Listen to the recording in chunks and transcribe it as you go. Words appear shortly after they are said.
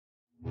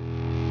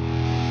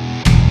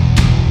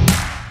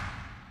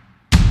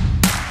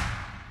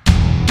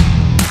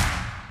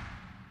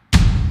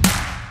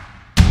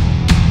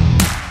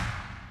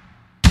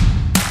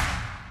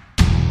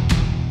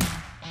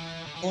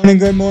Morning,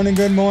 good morning,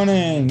 good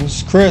morning. This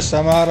is Chris.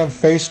 I'm out of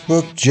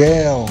Facebook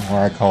jail, or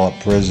I call it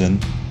prison.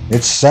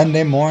 It's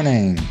Sunday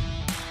morning.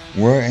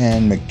 We're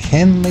in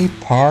McKinley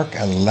Park,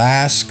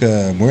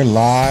 Alaska. We're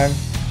live.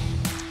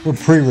 We're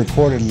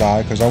pre-recorded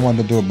live because I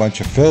wanted to do a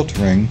bunch of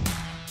filtering.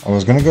 I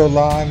was going to go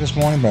live this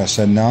morning, but I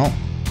said no.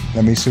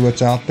 Let me see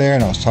what's out there.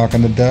 And I was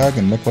talking to Doug,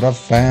 and look what I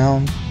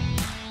found.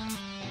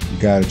 You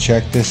got to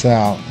check this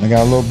out. I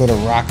got a little bit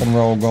of rock and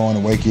roll going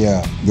to wake you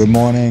up. Good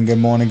morning, good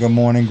morning, good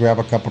morning. Grab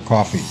a cup of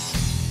coffee.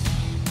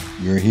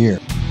 You're here.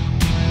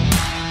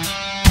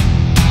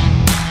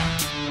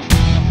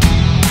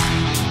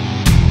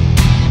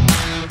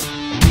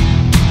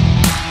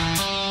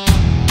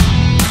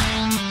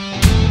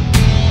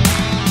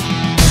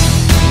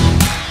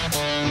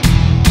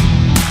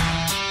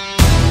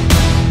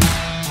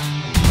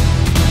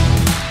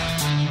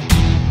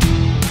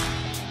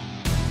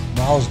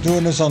 I was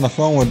doing this on the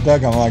phone with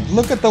Doug. I'm like,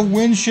 look at the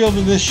windshield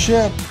of this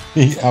ship.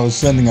 I was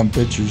sending him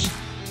pictures.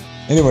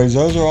 Anyways,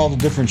 those are all the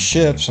different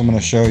ships I'm going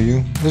to show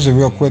you. This is a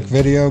real quick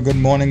video. Good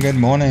morning, good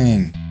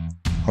morning.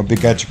 Hope you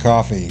got your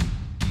coffee.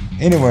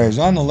 Anyways,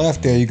 on the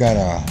left there, you got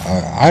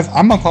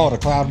I'm going to call it a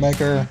cloud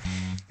maker.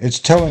 It's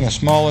towing a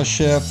smaller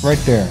ship right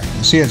there.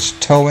 You see it's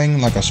towing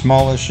like a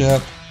smaller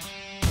ship.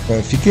 But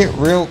if you get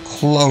real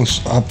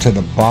close up to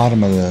the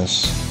bottom of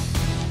this,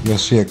 you'll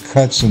see it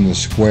cuts into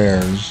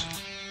squares.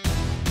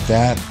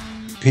 That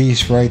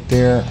piece right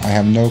there, I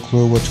have no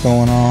clue what's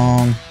going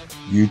on.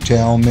 You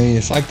tell me.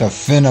 It's like the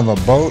fin of a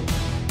boat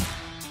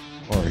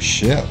or a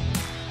ship.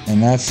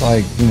 And that's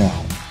like, you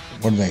know,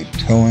 what are they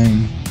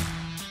towing?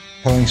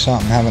 Towing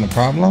something having a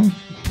problem?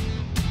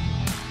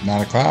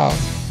 Not a cloud.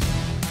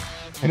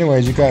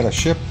 Anyways, you got a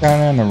ship down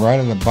there on the right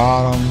of the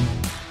bottom.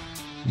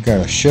 You got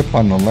a ship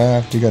on the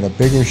left. You got a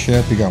bigger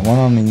ship. You got one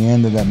on the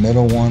end of that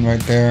middle one right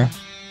there.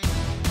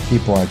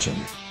 Keep watching.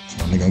 It's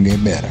only gonna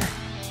get better.